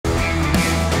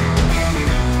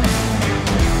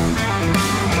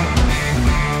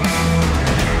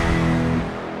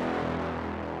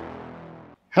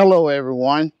Hello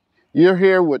everyone, you're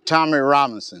here with Tommy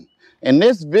Robinson, and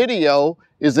this video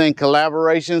is in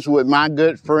collaborations with my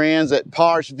good friends at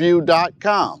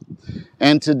partsview.com.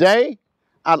 And today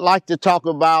I'd like to talk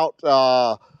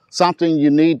about something you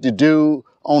need to do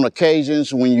on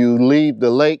occasions when you leave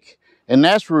the lake, and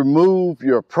that's remove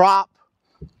your prop.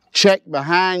 Check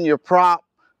behind your prop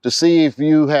to see if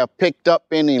you have picked up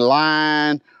any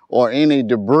line or any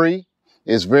debris.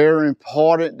 It's very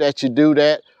important that you do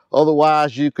that.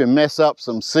 Otherwise, you can mess up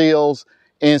some seals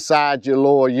inside your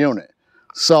lower unit.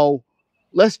 So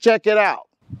let's check it out.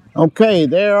 Okay,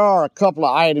 there are a couple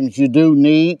of items you do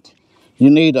need. You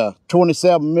need a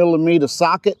 27mm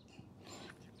socket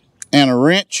and a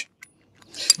wrench.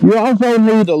 You also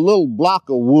need a little block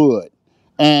of wood,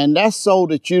 and that's so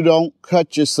that you don't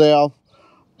cut yourself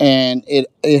and it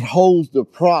holds the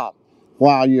prop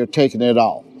while you're taking it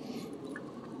off.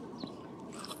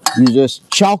 You just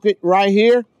chalk it right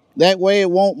here. That way it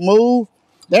won't move.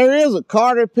 There is a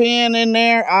cotter pin in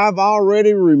there. I've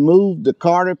already removed the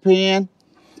cotter pin.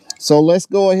 So let's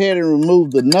go ahead and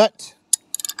remove the nut.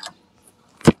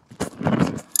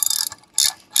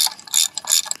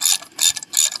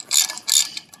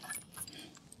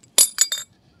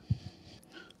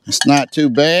 It's not too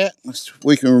bad.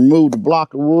 We can remove the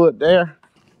block of wood there.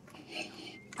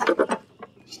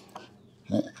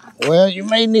 Well, you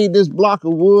may need this block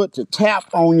of wood to tap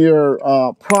on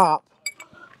your prop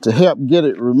to help get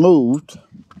it removed.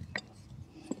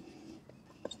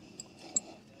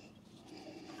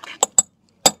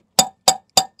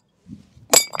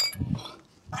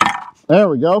 There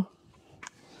we go.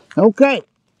 Okay.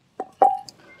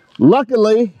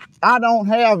 Luckily, I don't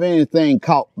have anything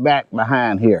caught back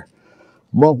behind here.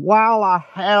 But while I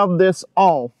have this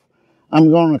off, I'm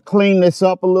going to clean this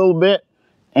up a little bit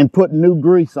and put new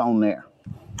grease on there.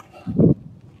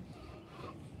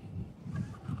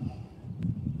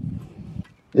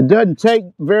 It doesn't take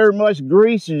very much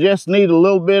grease. You just need a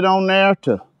little bit on there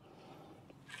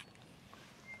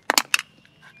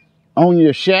on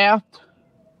your shaft.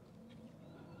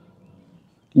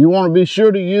 You want to be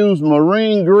sure to use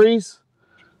marine grease.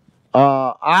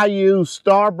 I use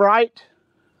Brite.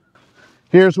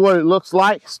 Here's what it looks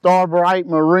like, Brite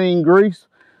marine grease.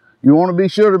 You want to be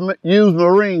sure to use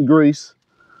marine grease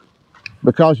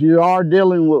because you are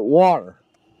dealing with water.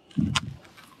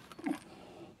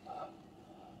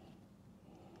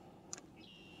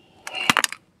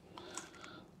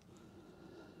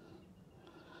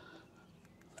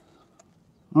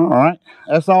 All right,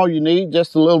 that's all you need,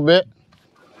 just a little bit.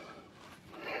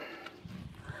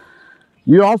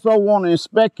 You also want to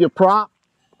inspect your prop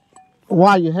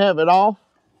while you have it off.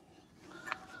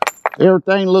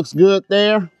 Everything looks good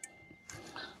there.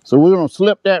 So we're going to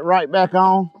slip that right back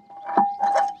on.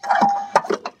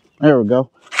 There we go.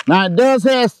 Now it does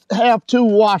have two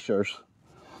washers.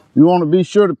 You want to be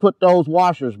sure to put those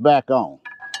washers back on.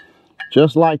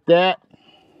 Just like that.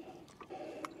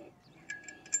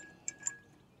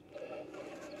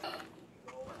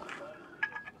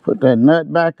 Put that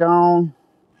nut back on.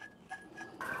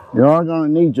 You are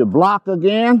going to need your block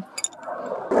again.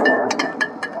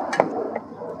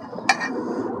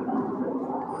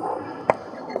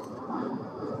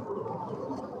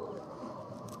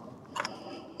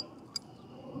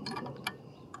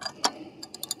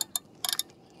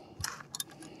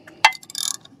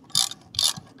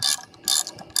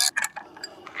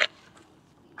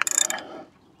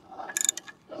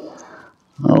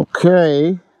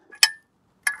 Okay.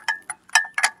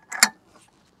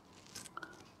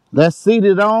 That's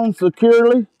seated on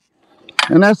securely,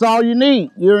 and that's all you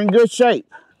need. You're in good shape.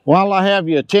 While I have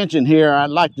your attention here, I'd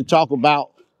like to talk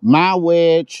about M Y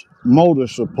Wedge motor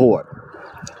support.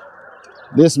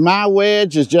 This M Y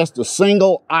Wedge is just a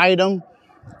single item,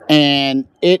 and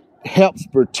it helps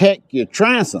protect your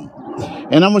transom.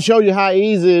 And I'm going to show you how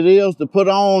easy it is to put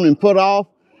on and put off,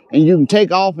 and you can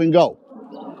take off and go.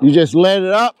 You just let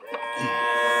it up.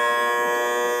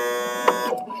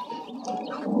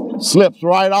 Slips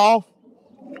right off,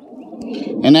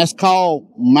 and that's called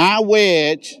M Y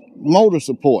Wedge motor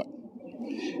support.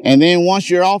 And then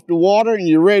once you're off the water and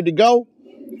you're ready to go,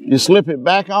 you slip it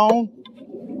back on,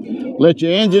 let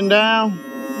your engine down,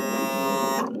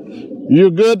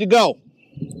 you're good to go.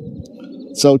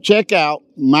 So check out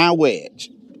M Y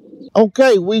Wedge.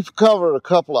 Okay, we've covered a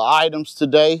couple of items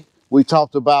today. We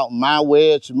talked about M Y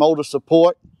Wedge motor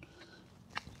support.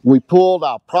 We pulled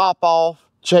our prop off,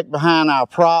 checked behind our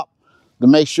prop to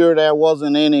make sure there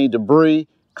wasn't any debris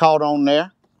caught on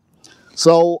there.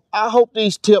 So I hope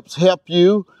these tips help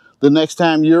you the next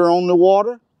time you're on the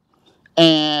water.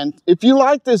 And if you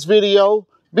like this video,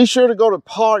 be sure to go to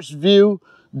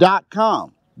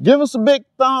partsview.com. give us a big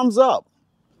thumbs up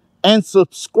and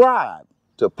subscribe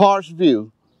to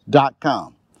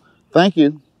parshview.com. Thank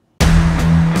you.